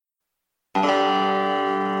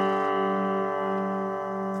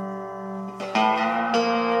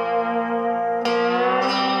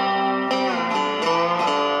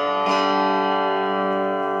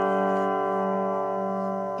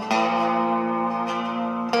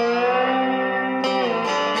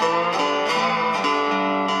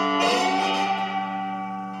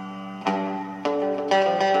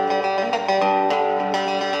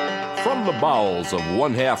bowels of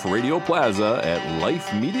One Half Radio Plaza at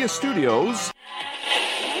Life Media Studios.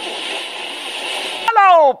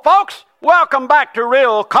 Hello, folks. Welcome back to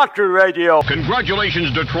Real Country Radio.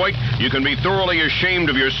 Congratulations, Detroit. You can be thoroughly ashamed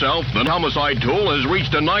of yourself. The homicide toll has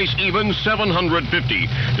reached a nice even 750.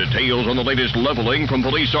 Details on the latest leveling from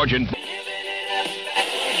Police Sergeant...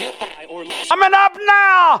 Coming up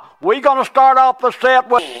now, we're going to start off the set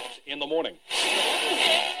with... In the morning.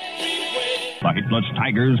 The hitless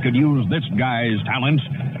Tigers could use this guy's talents.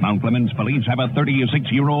 Mount Clemens police have a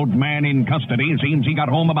 36-year-old man in custody. Seems he got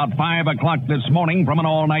home about 5 o'clock this morning from an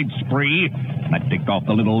all-night spree. That ticked off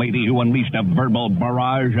the little lady who unleashed a verbal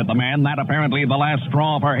barrage at the man. That apparently the last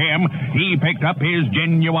straw for him. He picked up his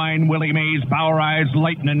genuine Willie Mays Powerized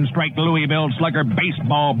Lightning Strike Louisville Slugger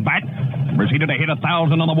baseball bat and proceeded to hit 1,000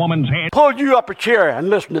 on the woman's head. Pull you up a chair and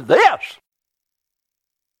listen to this.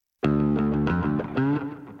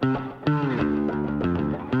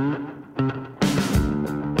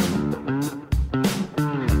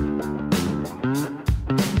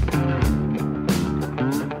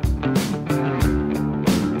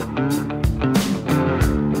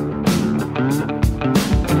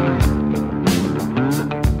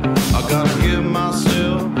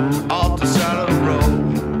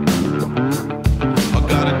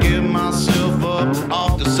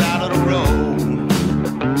 Off the side of the road.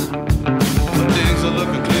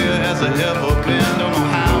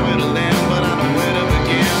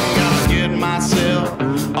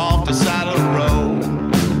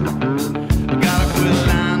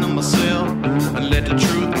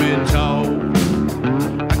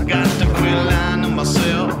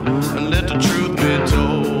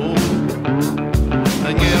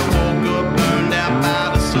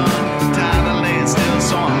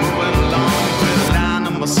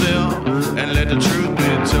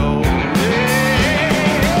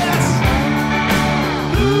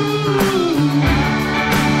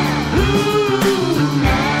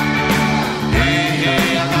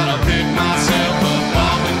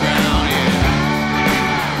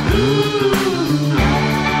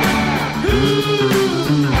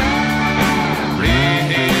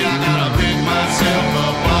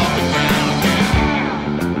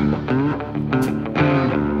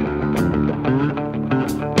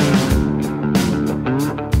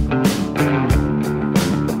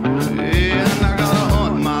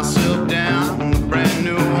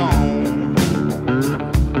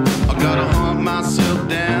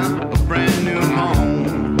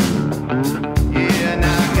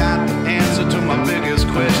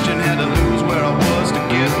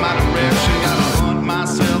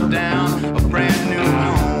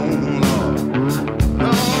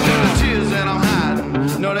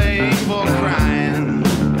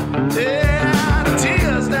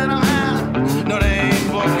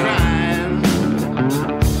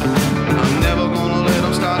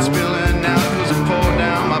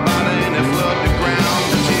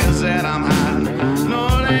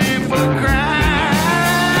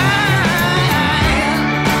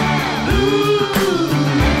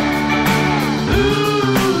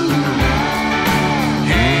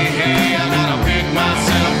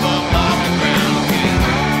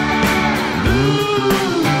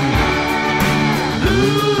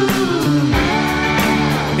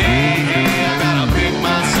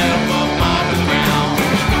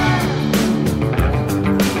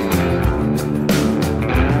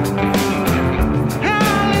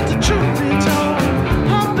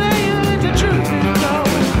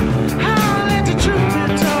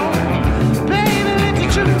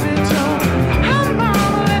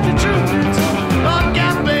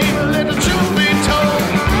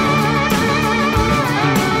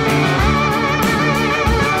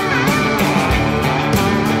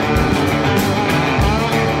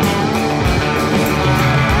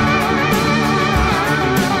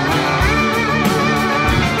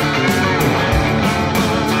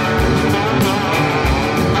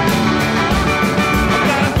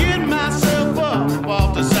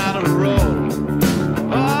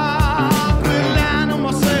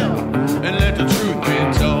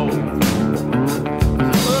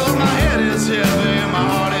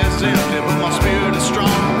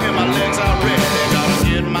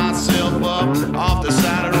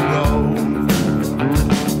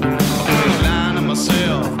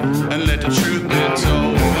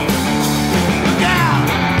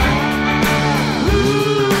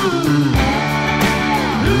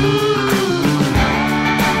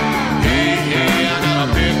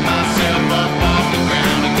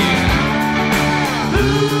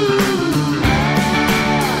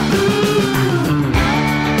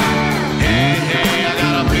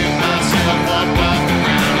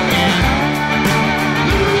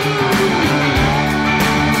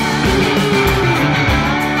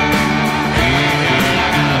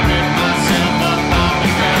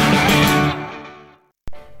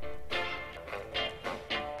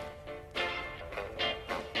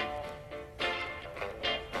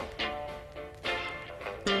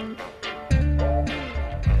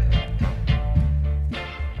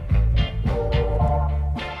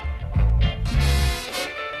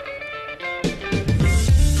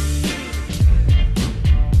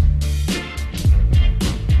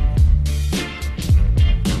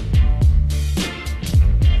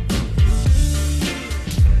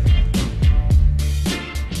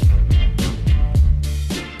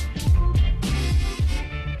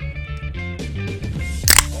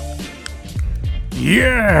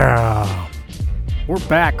 Yeah! We're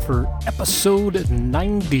back for episode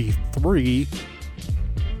 93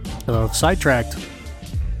 of Sidetracked.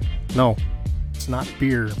 No, it's not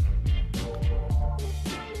beer.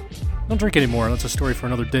 Don't drink anymore. That's a story for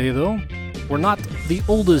another day, though. We're not the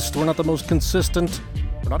oldest. We're not the most consistent.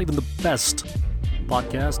 We're not even the best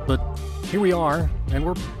podcast, but here we are, and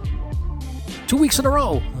we're 2 weeks in a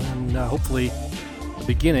row, and hopefully the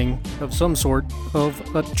beginning of some sort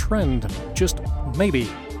of a trend. Just maybe.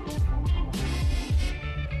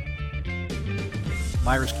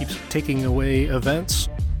 Virus keeps taking away events.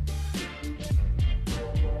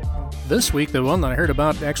 This week, the one that I heard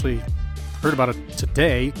about it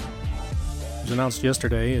today. It was announced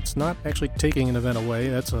yesterday. It's not actually taking an event away.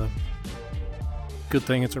 That's a good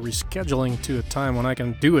thing. It's a rescheduling to a time when I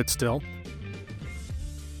can do it still.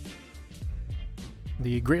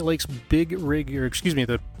 The Great Lakes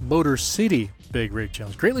the Motor City Big Rig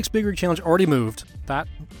Challenge. Great Lakes Big Rig Challenge already moved. That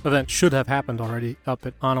event should have happened already up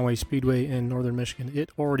at Onaway Speedway in northern Michigan. It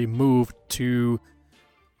already moved to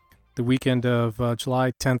the weekend of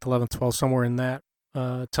July 10th, 11th, 12th, somewhere in that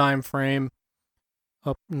time frame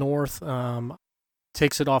up north.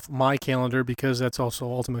 Takes it off my calendar because that's also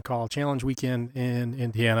Ultimate Call Challenge weekend in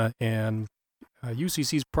Indiana, and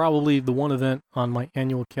UCC is probably the one event on my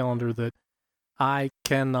annual calendar that I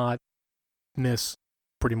cannot miss,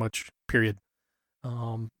 pretty much, period.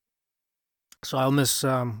 So I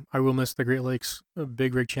will miss the Great Lakes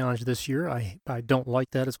Big Rig Challenge this year. I don't like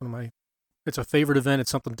that. It's a favorite event. It's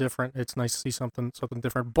something different. It's nice to see something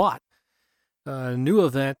different. But a new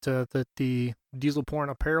event that the Diesel Porn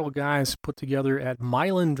Apparel guys put together at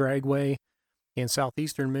Milan Dragway in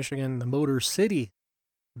southeastern Michigan, the Motor City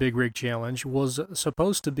Big Rig Challenge, was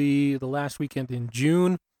supposed to be the last weekend in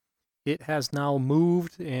June. It has now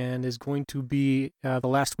moved and is going to be the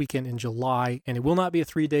last weekend in July, and it will not be a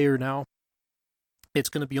 3-dayer now. It's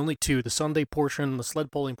going to be only 2. The Sunday portion, the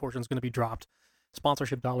sled pulling portion, is going to be dropped.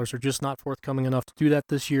 Sponsorship dollars are just not forthcoming enough to do that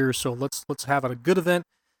this year, so let's have it a good event,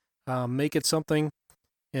 make it something,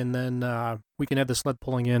 and then we can add the sled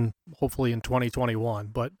pulling in hopefully in 2021.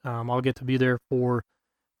 But I'll get to be there for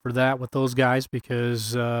that with those guys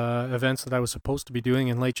because events that I was supposed to be doing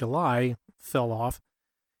in late July fell off.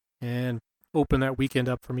 And open that weekend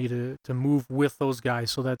up for me to move with those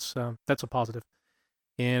guys. So that's a positive.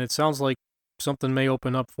 And it sounds like something may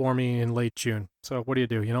open up for me in late June. So what do?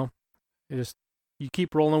 You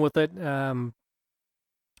keep rolling with it. I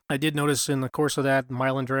did notice in the course of that,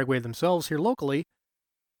 Milan Dragway themselves here locally,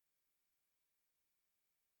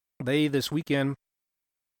 this weekend,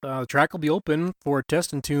 the track will be open for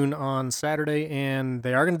test and tune on Saturday, and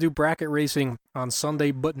they are going to do bracket racing on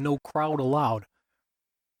Sunday, but no crowd allowed.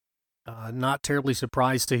 Not terribly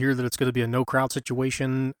surprised to hear that it's going to be a no-crowd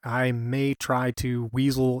situation. I may try to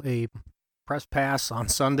weasel a press pass on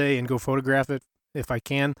Sunday and go photograph it if I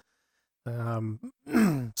can.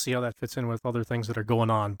 See how that fits in with other things that are going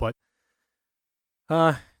on. But,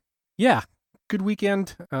 yeah, good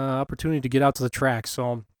weekend. Opportunity to get out to the track.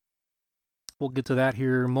 So we'll get to that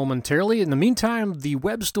here momentarily. In the meantime, the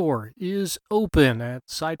web store is open at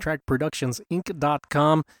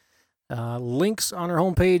SidetrackProductionsInc.com. Links on our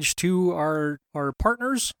homepage to our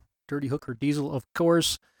partners, Dirty Hooker Diesel, of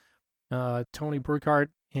course, Tony Burkhart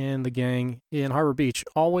and the gang in Harbor Beach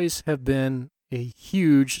always have been a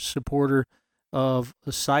huge supporter of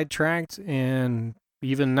Sidetracked, and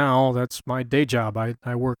even now, that's my day job. I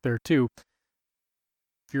work there too.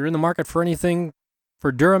 If you're in the market for anything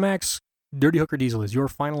for Duramax, Dirty Hooker Diesel is your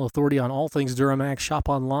final authority on all things Duramax. Shop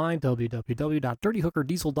online,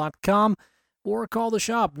 www.dirtyhookerdiesel.com. Or call the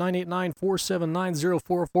shop,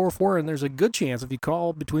 989-479-0444, and there's a good chance if you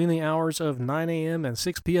call between the hours of 9 a.m. and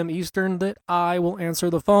 6 p.m. Eastern that I will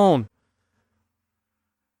answer the phone.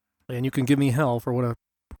 And you can give me hell for what a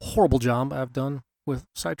horrible job I've done with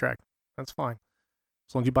Sidetrack. That's fine.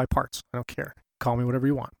 As long as you buy parts. I don't care. Call me whatever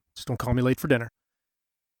you want. Just don't call me late for dinner.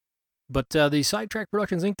 But the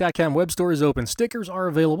SidetrackProductionsInc.com web store is open. Stickers are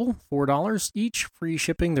available, $4 each, free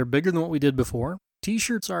shipping. They're bigger than what we did before.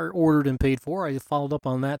 T-shirts are ordered and paid for. I followed up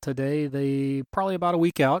on that today. They probably about a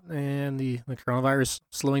week out, and the coronavirus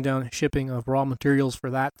slowing down shipping of raw materials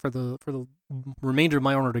for the remainder of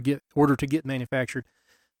my order to get manufactured,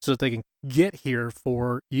 so that they can get here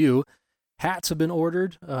for you. Hats have been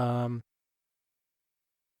ordered.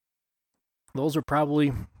 Those are probably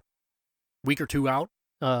a week or two out.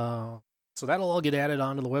 So that'll all get added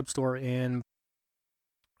onto the web store, and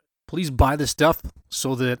please buy the stuff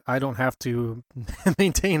so that I don't have to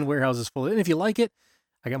maintain warehouses full. And if you like it,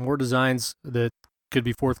 I got more designs that could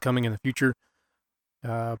be forthcoming in the future.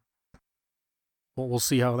 We'll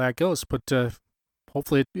see how that goes. But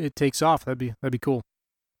hopefully it takes off. That'd be cool.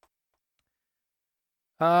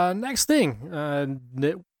 Next thing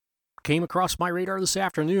that came across my radar this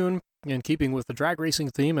afternoon, in keeping with the drag racing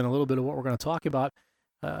theme and a little bit of what we're going to talk about,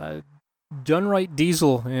 Dunright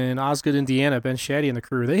Diesel in Osgood, Indiana, Ben Shaddy and the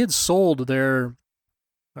crew, they had sold their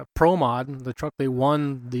Pro Mod, the truck they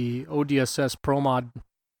won the ODSS Pro Mod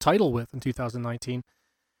title with in 2019.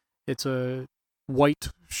 It's a white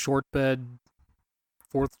short bed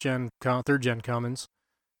third gen Cummins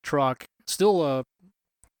truck, still a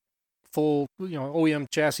full OEM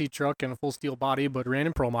chassis truck and a full steel body, but ran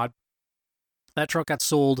in Pro Mod. That truck got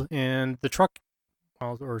sold, and the truck,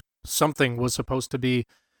 or something, was supposed to be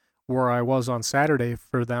where I was on Saturday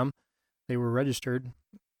for them. They were registered,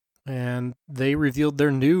 and they revealed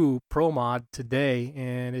their new Pro Mod today,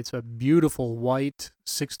 and it's a beautiful white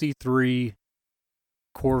 63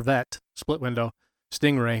 Corvette split window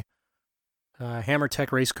Stingray, Hammer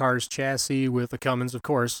Tech race cars chassis with a Cummins, of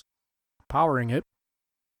course, powering it.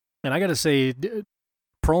 And I got to say,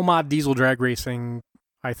 Pro Mod diesel drag racing,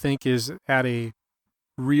 I think, is at a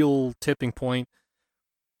real tipping point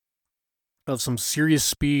of some serious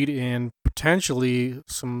speed and potentially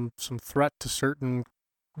some threat to certain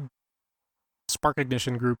spark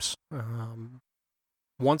ignition groups.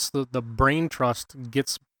 Once the brain trust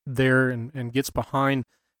gets there and gets behind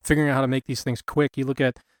figuring out how to make these things quick, you look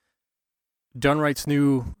at Dunright's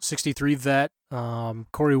new 63 Vet,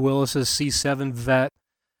 Corey Willis's C7 Vet,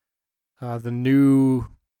 the new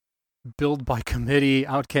build by committee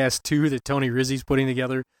Outcast 2 that Tony Rizzi's putting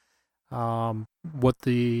together, what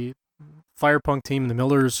the Firepunk team and the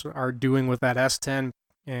Millers are doing with that S10,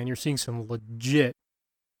 and you're seeing some legit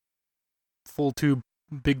full tube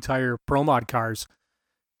big tire Pro Mod cars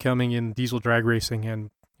coming in diesel drag racing, and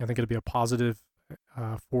I think it'll be a positive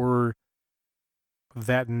for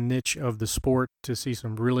that niche of the sport to see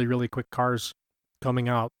some really, really quick cars coming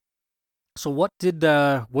out. So what did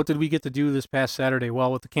we get to do this past Saturday?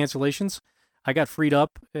 Well, with the cancellations, I got freed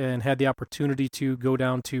up and had the opportunity to go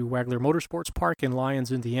down to Wagler Motorsports Park in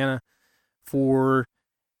Lyons, Indiana, for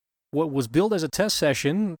what was billed as a test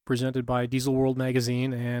session presented by Diesel World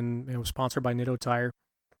Magazine, and it was sponsored by Nitto Tire.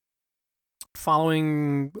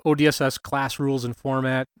 Following ODSS class rules and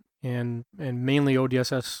format, and mainly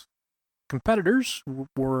ODSS competitors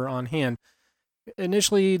were on hand.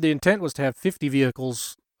 Initially, the intent was to have 50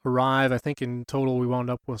 vehicles arrive. I think in total we wound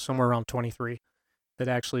up with somewhere around 23 that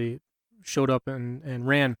actually showed up and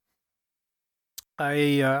ran.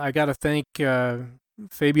 I got to thank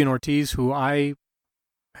Fabian Ortiz, who I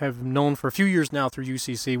have known for a few years now through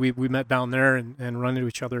UCC. We met down there and run into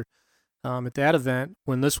each other at that event.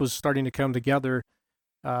 When this was starting to come together,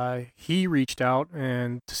 he reached out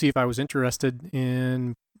and to see if I was interested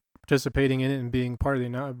in participating in it and being part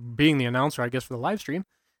of being the announcer, I guess, for the live stream.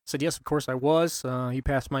 Said yes, of course I was. He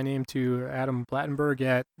passed my name to Adam Blattenberg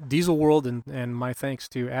at Diesel World, and my thanks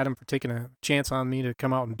to Adam for taking a chance on me to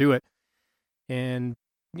come out and do it. And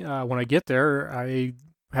when I get there, I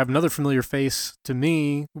have another familiar face to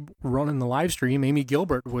me running the live stream. Amy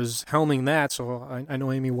Gilbert was helming that, so I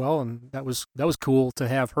know Amy well, and that was cool to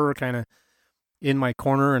have her kind of in my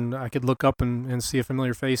corner, and I could look up and see a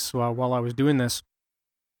familiar face while I was doing this,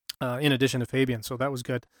 in addition to Fabian, so that was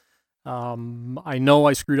good. I know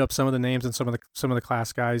I screwed up some of the names and some of the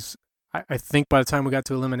class guys. I think by the time we got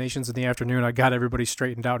to eliminations in the afternoon, I got everybody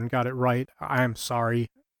straightened out and got it right. I am sorry.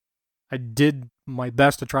 I did my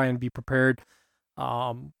best to try and be prepared.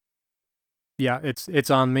 Yeah, it's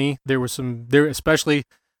on me. There especially,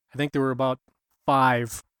 I think there were about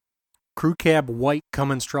 5 crew cab white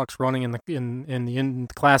Cummins trucks running in the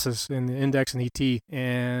classes in the Index and ET,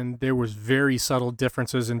 and there was very subtle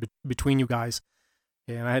differences between you guys,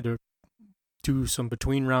 and I had to do some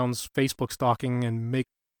between rounds Facebook stalking and make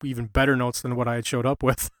even better notes than what I had showed up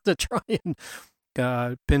with to try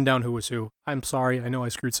and pin down who was who. I'm sorry. I know I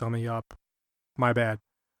screwed some of you up. My bad.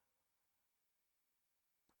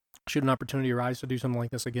 Should an opportunity arise to do something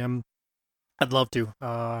like this again, I'd love to.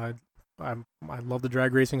 I love the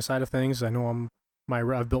drag racing side of things. I know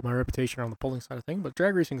I've built my reputation on the pulling side of things, but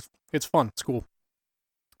drag racing it's fun. It's cool,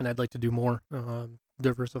 and I'd like to do more,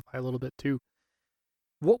 diversify a little bit too.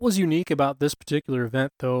 What was unique about this particular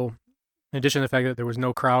event, though, in addition to the fact that there was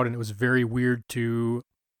no crowd and it was very weird to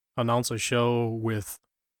announce a show with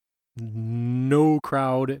no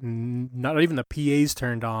crowd and not even the PAs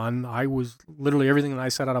turned on. I was literally, everything that I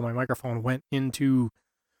said out of my microphone went into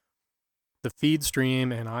the feed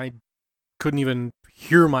stream, and I couldn't even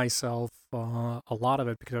hear myself a lot of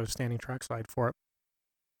it because I was standing trackside for it.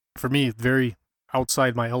 For me, very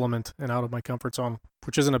outside my element and out of my comfort zone,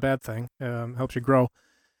 which isn't a bad thing. Helps you grow.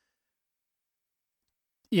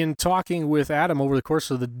 in talking with Adam over the course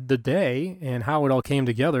of the day and how it all came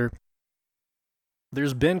together,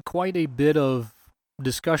 there's been quite a bit of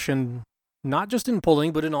discussion, not just in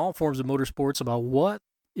pulling, but in all forms of motorsports, about what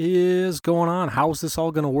is going on. How's this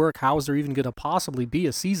all going to work? How is there even going to possibly be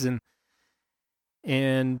a season?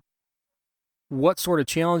 And what sort of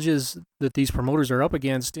challenges that these promoters are up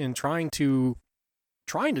against in trying to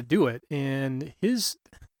do it. And his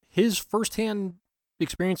firsthand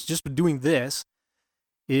experience just doing this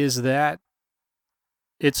is that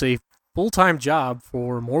it's a full-time job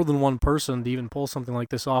for more than one person to even pull something like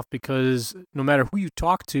this off, because no matter who you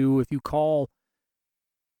talk to, if you call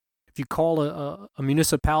a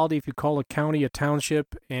municipality, if you call a county, a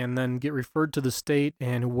township, and then get referred to the state,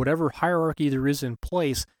 and whatever hierarchy there is in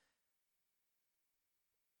place,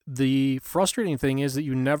 the frustrating thing is that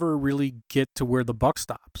you never really get to where the buck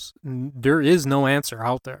stops. There is no answer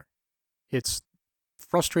out there. It's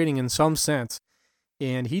frustrating in some sense.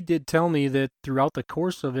 And he did tell me that throughout the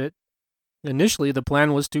course of it, initially the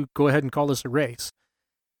plan was to go ahead and call this a race.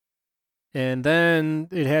 And then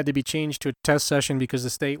it had to be changed to a test session because the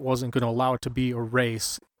state wasn't going to allow it to be a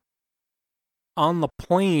race. On the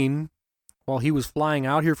plane, while he was flying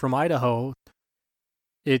out here from Idaho,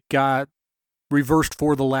 it got reversed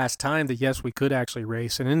for the last time that yes, we could actually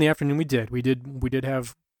race. And in the afternoon we did. We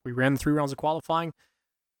ran 3 rounds of qualifying,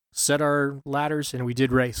 set our ladders, and we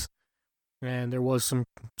did race. And there was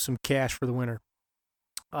some cash for the winner.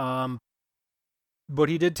 But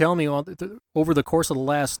he did tell me over the course of the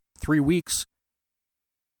last 3 weeks,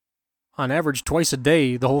 on average, twice a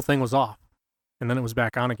day, the whole thing was off. And then it was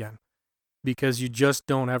back on again. Because you just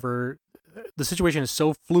don't ever... The situation is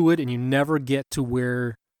so fluid, and you never get to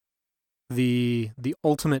where the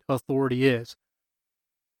ultimate authority is.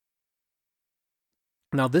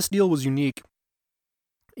 Now, this deal was unique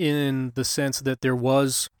in the sense that there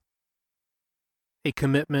was a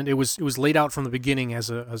commitment. It was laid out from the beginning as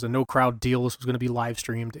a no crowd deal. This was going to be live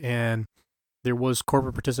streamed, and there was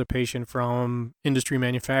corporate participation from industry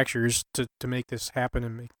manufacturers to make this happen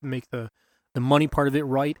and make the money part of it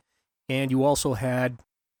right. And you also had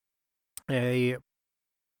a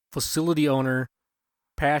facility owner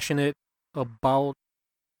passionate about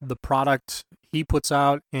the product he puts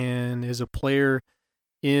out and is a player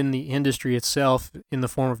in the industry itself in the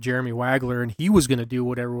form of Jeremy Wagler, and he was going to do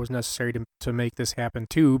whatever was necessary to make this happen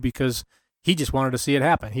too, because he just wanted to see it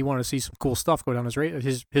happen. He wanted to see some cool stuff go down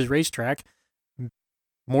his racetrack,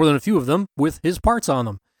 more than a few of them, with his parts on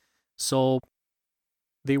them. So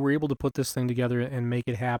they were able to put this thing together and make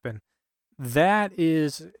it happen. That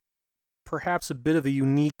is perhaps a bit of a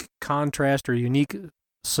unique contrast or unique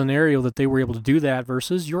scenario that they were able to do that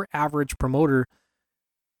versus your average promoter,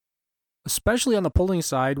 especially on the pulling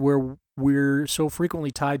side, where we're so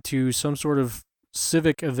frequently tied to some sort of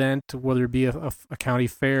civic event, whether it be a county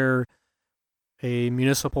fair, a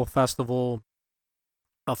municipal festival,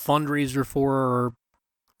 a fundraiser for a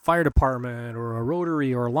fire department or a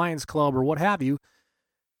Rotary or a Lions Club or what have you,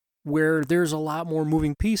 where there's a lot more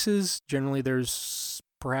moving pieces. Generally, there's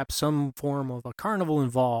perhaps some form of a carnival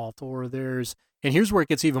involved, and here's where it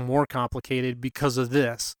gets even more complicated because of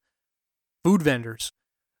this. Food vendors.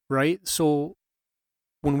 Right? So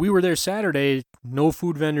when we were there Saturday, no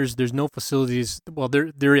food vendors, there's no facilities. Well,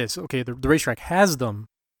 there is. Okay, the racetrack has them,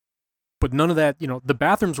 but none of that, the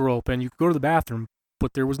bathrooms were open. You could go to the bathroom,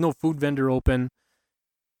 but there was no food vendor open.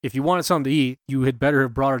 If you wanted something to eat, you had better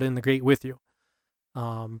have brought it in the gate with you.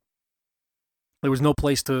 There was no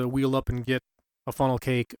place to wheel up and get a funnel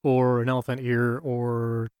cake or an elephant ear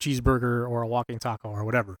or cheeseburger or a walking taco or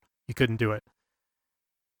whatever. You couldn't do it.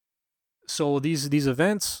 So these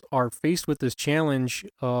events are faced with this challenge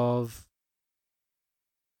of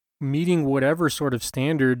meeting whatever sort of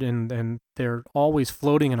standard, and they're always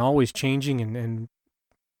floating and always changing and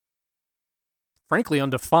frankly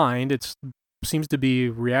undefined. It seems to be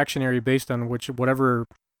reactionary based on whatever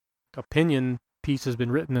opinion piece has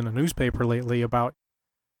been written in a newspaper lately about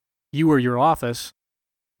you or your office,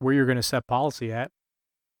 where you're going to set policy at.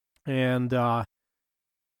 And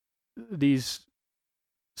these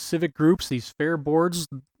civic groups, these fair boards,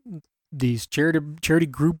 these charity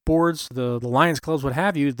group boards, the Lions Clubs, what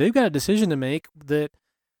have you, they've got a decision to make that,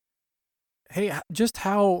 hey, just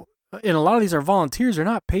how, and a lot of these are volunteers, they're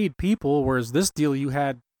not paid people, whereas this deal you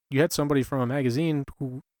had somebody from a magazine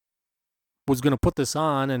who was going to put this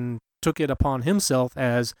on and took it upon himself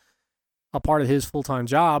as a part of his full-time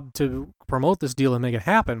job to promote this deal and make it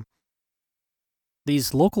happen.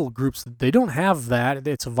 These local groups, they don't have that.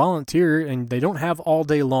 It's a volunteer, and they don't have all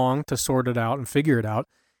day long to sort it out and figure it out.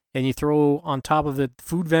 And you throw on top of it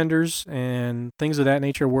food vendors and things of that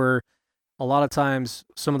nature, where A lot of times,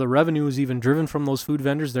 some of the revenue is even driven from those food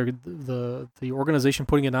vendors. The organization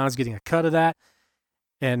putting it on is getting a cut of that.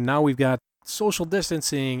 And now we've got social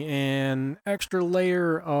distancing and extra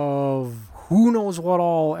layer of who knows what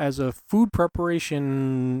all as a food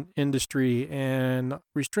preparation industry and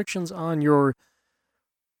restrictions on your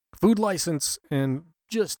food license and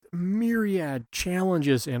just myriad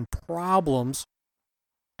challenges and problems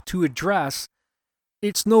to address.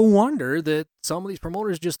 It's no wonder that some of these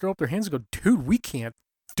promoters just throw up their hands and go, dude, we can't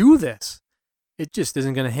do this. It just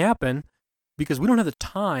isn't going to happen because we don't have the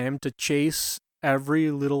time to chase every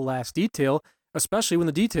little last detail, especially when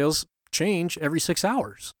the details change every 6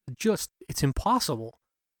 hours. It's impossible.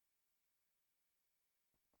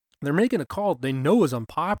 They're making a call they know is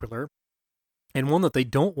unpopular and one that they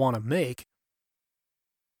don't want to make.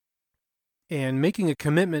 And making a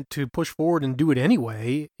commitment to push forward and do it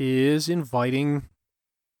anyway is inviting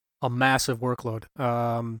a massive workload.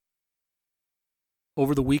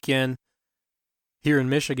 Over the weekend here in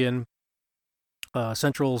Michigan,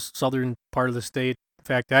 central southern part of the state, in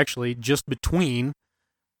fact, actually just between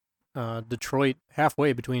Detroit,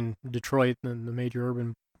 halfway between Detroit and the major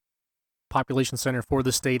urban population center for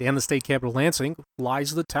the state and the state capital Lansing,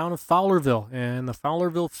 lies the town of Fowlerville. And the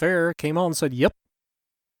Fowlerville Fair came out and said, yep,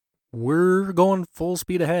 we're going full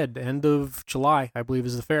speed ahead. End of July, I believe,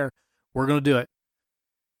 is the fair. We're going to do it.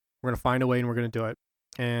 We're going to find a way and we're going to do it.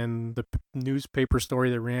 And the newspaper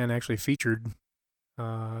story that ran actually featured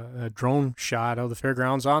a drone shot of the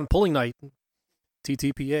fairgrounds on polling night,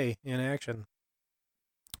 TTPA in action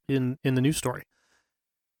in the news story.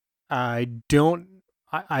 I do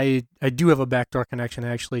have a backdoor connection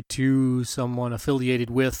actually to someone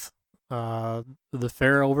affiliated with the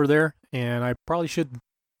fair over there, and I probably should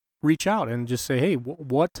reach out and just say, hey,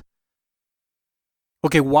 what?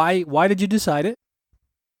 Okay, why did you decide it?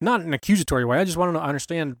 Not an accusatory way. I just want to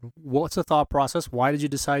understand what's the thought process. Why did you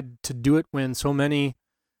decide to do it when so many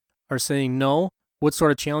are saying no? What sort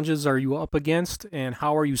of challenges are you up against, and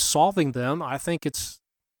how are you solving them? I think in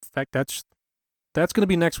fact, that's going to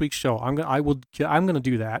be next week's show. I'm going to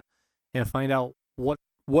do that and find out what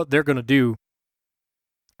they're going to do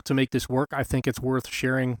to make this work. I think it's worth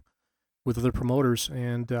sharing with other promoters,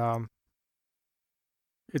 and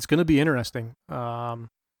it's going to be interesting.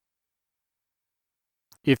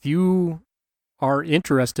 If you are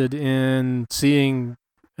interested in seeing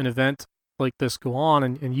an event like this go on,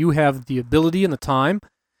 and you have the ability and the time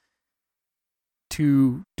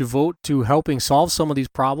to devote to helping solve some of these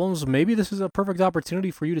problems, maybe this is a perfect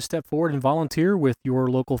opportunity for you to step forward and volunteer with your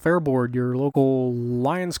local fair board, your local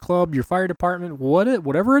Lions Club, your fire department,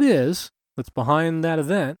 whatever it is that's behind that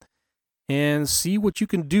event, and see what you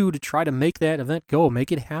can do to try to make that event go,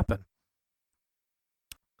 make it happen.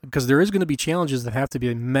 Because there is going to be challenges that have to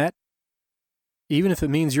be met, even if it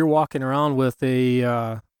means you're walking around with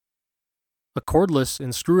a cordless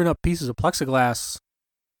and screwing up pieces of plexiglass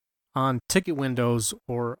on ticket windows,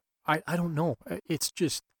 or I don't know. It's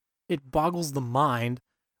just, it boggles the mind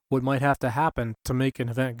what might have to happen to make an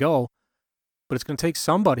event go. But it's going to take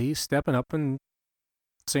somebody stepping up and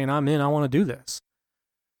saying, I'm in, I want to do this,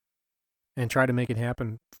 and try to make it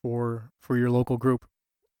happen for your local group.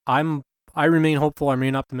 I remain hopeful. I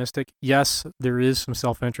remain optimistic. Yes, there is some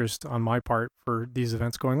self-interest on my part for these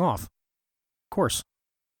events going off. Of course,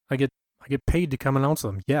 I get paid to come announce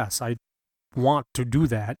them. Yes, I want to do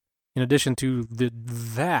that. In addition to the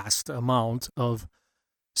vast amount of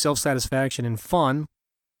self-satisfaction and fun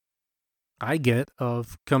I get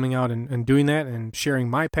of coming out and doing that and sharing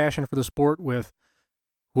my passion for the sport with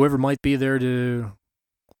whoever might be there to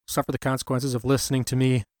suffer the consequences of listening to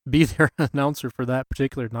me be their announcer for that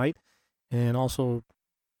particular night, and also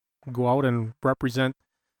go out and represent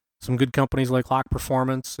some good companies like Lock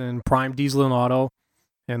Performance and Prime Diesel and Auto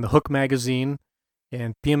and the Hook Magazine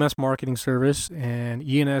and PMS Marketing Service and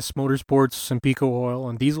ENS Motorsports and Pico Oil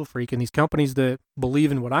and Diesel Freak, and these companies that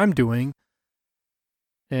believe in what I'm doing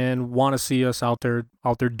and want to see us out there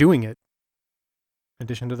doing it, in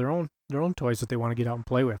addition to their own toys that they want to get out and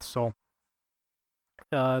play with. So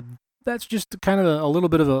that's just kind of a little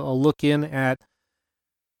bit of a look in at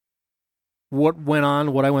what went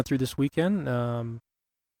on, what I went through this weekend.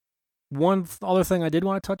 One other thing I did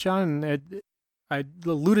want to touch on, and I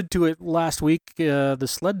alluded to it last week, the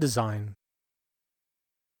sled design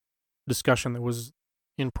discussion that was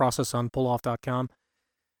in process on pulloff.com.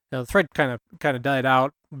 The thread kind of died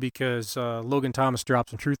out because Logan Thomas dropped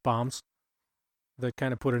some truth bombs that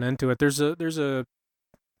kind of put an end to it. There's a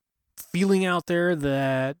feeling out there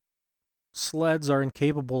that sleds are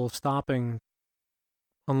incapable of stopping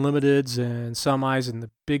unlimiteds and semis and the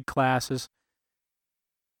big classes,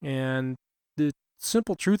 and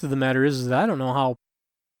simple truth of the matter is that I don't know how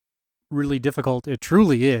really difficult it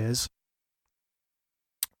truly is.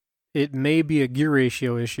 It may be a gear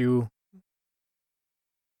ratio issue.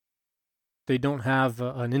 They don't have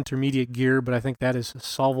an intermediate gear, but I think that is a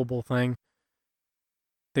solvable thing.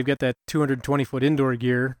 They've got that 220-foot indoor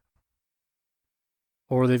gear,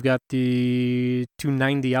 or they've got the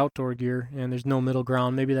 290 outdoor gear, and there's no middle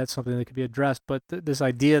ground. Maybe that's something that could be addressed, but this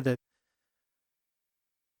idea that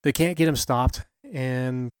they can't get him stopped,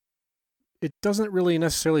 and it doesn't really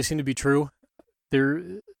necessarily seem to be true.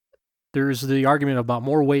 There's the argument about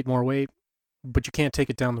more weight, but you can't take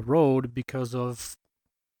it down the road because of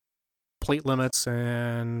plate limits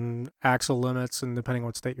and axle limits, and depending on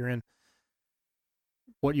what state you're in,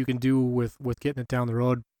 what you can do with getting it down the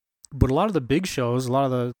road. But a lot of the big shows, a lot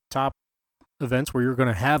of the top events where you're going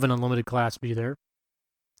to have an unlimited class be there,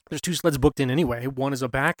 there's 2 sleds booked in anyway. One is a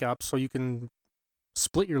backup, so you can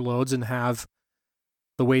split your loads and have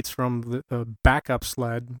the weights from the backup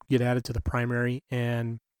sled get added to the primary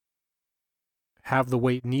and have the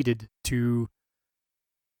weight needed to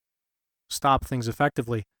stop things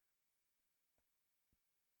effectively.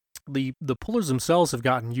 The pullers themselves have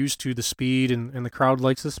gotten used to the speed, and the crowd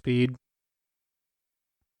likes the speed.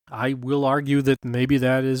 I will argue that maybe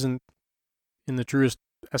that isn't in the truest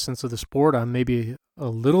essence of the sport. I'm maybe a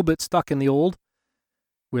little bit stuck in the old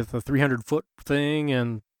with a 300-foot thing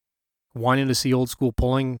and wanting to see old school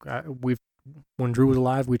pulling. When Drew was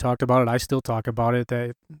alive, we talked about it. I still talk about it.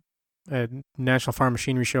 At National Farm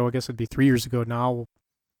Machinery Show, I guess it'd be 3 years ago now,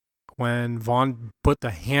 when Vaughn put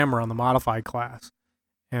the hammer on the modified class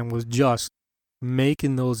and was just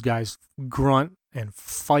making those guys grunt and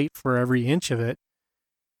fight for every inch of it.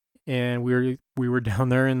 And we were down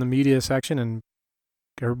there in the media section, and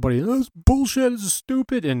everybody, this bullshit, is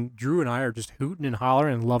stupid. And Drew and I are just hooting and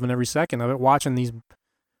hollering and loving every second of it, watching these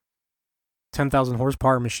 10,000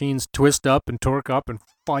 horsepower machines twist up and torque up and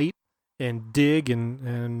fight and dig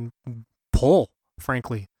and pull,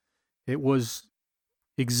 frankly. It was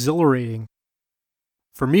exhilarating.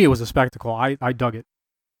 For me, it was a spectacle. I dug it.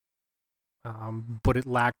 But it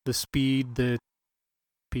lacked the speed that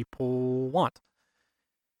people want.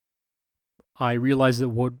 I realize that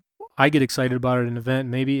what I get excited about at an event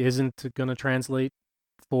maybe isn't going to translate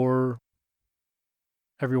for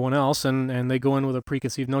everyone else, and they go in with a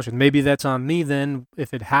preconceived notion. Maybe that's on me then,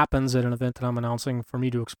 if it happens at an event that I'm announcing, for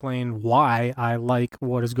me to explain why I like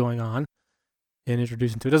what is going on and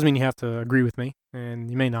introduce them to it. Doesn't mean you have to agree with me,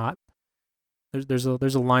 and you may not. There's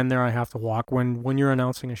a line there I have to walk. When you're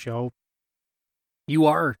announcing a show, you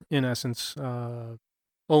are, in essence,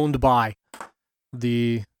 owned by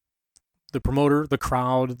the promoter, the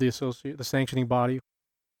crowd, the sanctioning body,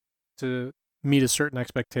 to meet a certain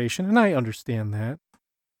expectation, and I understand that.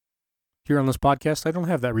 Here on this podcast, I don't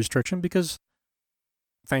have that restriction because,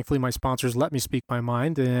 thankfully, my sponsors let me speak my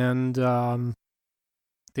mind, and at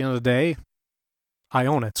the end of the day, I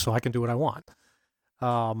own it, so I can do what I want.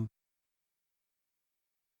 I'm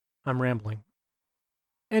rambling.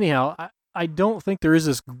 Anyhow, I don't think there is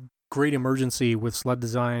this great emergency with sled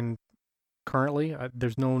design currently.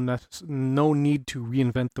 There's no need to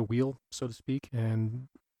reinvent the wheel, so to speak, and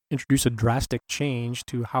introduce a drastic change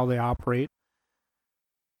to how they operate.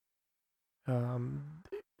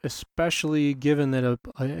 Especially given that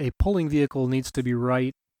a pulling vehicle needs to be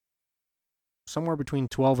right somewhere between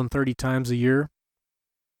 12 and 30 times a year.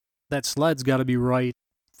 That sled's got to be right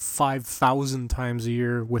 5,000 times a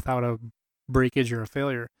year without a breakage or a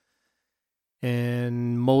failure.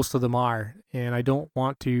 And most of them are. And I don't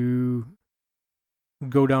want to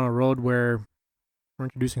go down a road where we're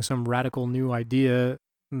introducing some radical new idea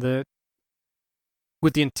that,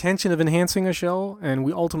 with the intention of enhancing a show, and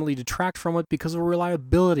we ultimately detract from it because of a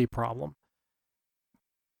reliability problem.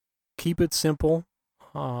 Keep it simple.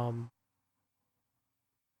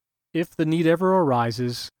 If the need ever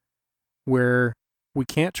arises where we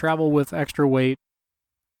can't travel with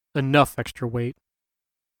enough extra weight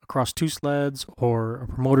across 2 sleds, or a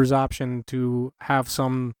promoter's option to have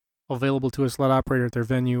some available to a sled operator at their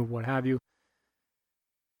venue, what have you,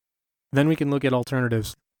 then we can look at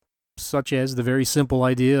alternatives, such as the very simple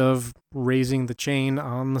idea of raising the chain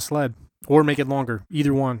on the sled, or make it longer.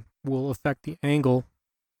 Either one will affect the angle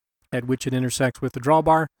at which it intersects with the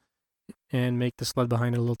drawbar and make the sled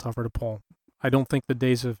behind it a little tougher to pull. I don't think the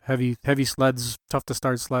days of heavy sleds, tough to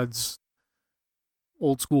start sleds,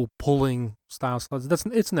 old school pulling style sleds,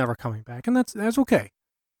 it's never coming back, and that's okay.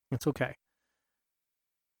 It's okay.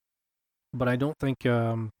 But I don't think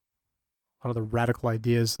a lot of the radical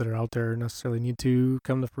ideas that are out there necessarily need to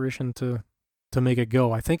come to fruition to make it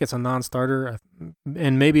go. I think it's a non-starter,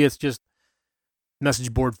 and maybe it's just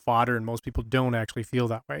message board fodder, and most people don't actually feel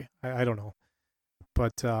that way. I don't know.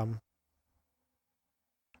 But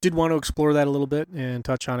did want to explore that a little bit and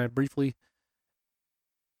touch on it briefly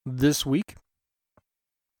this week.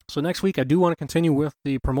 So next week, I do want to continue with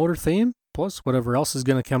the promoter theme, plus whatever else is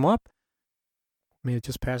going to come up. I mean, it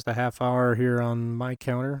just passed a half hour here on my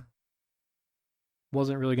counter.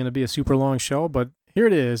 Wasn't really going to be a super long show, but here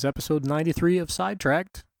it is, episode 93 of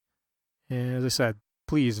Sidetracked. And as I said,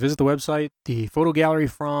 please visit the website. The photo gallery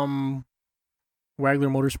from Wagler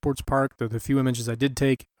Motorsports Park, the few images I did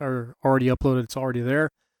take are already uploaded. It's already there.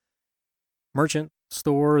 Merchant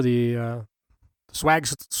store, the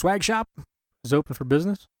swag shop is open for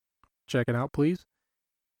business. Check it out, please.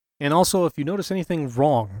 And also, if you notice anything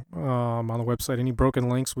wrong on the website, any broken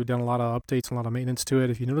links, we've done a lot of updates and a lot of maintenance to it.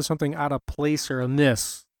 If you notice something out of place or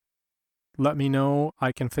amiss, let me know.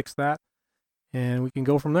 I can fix that, and we can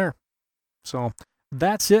go from there. So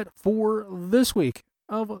that's it for this week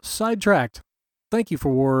of Sidetracked. Thank you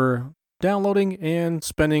for downloading and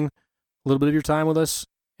spending a little bit of your time with us,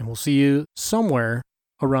 and we'll see you somewhere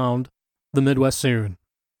around the Midwest soon.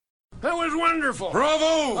 That was wonderful.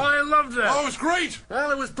 Bravo! I loved that. Oh, it was great. Well,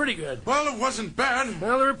 it was pretty good. Well, it wasn't bad.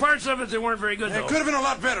 Well, there were parts of it that weren't very good, It though. could have been a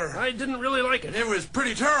lot better. I didn't really like it. It was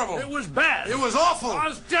pretty terrible. It was bad. It was awful. It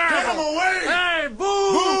was terrible. Get him away! Hey,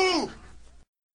 boo! Boo!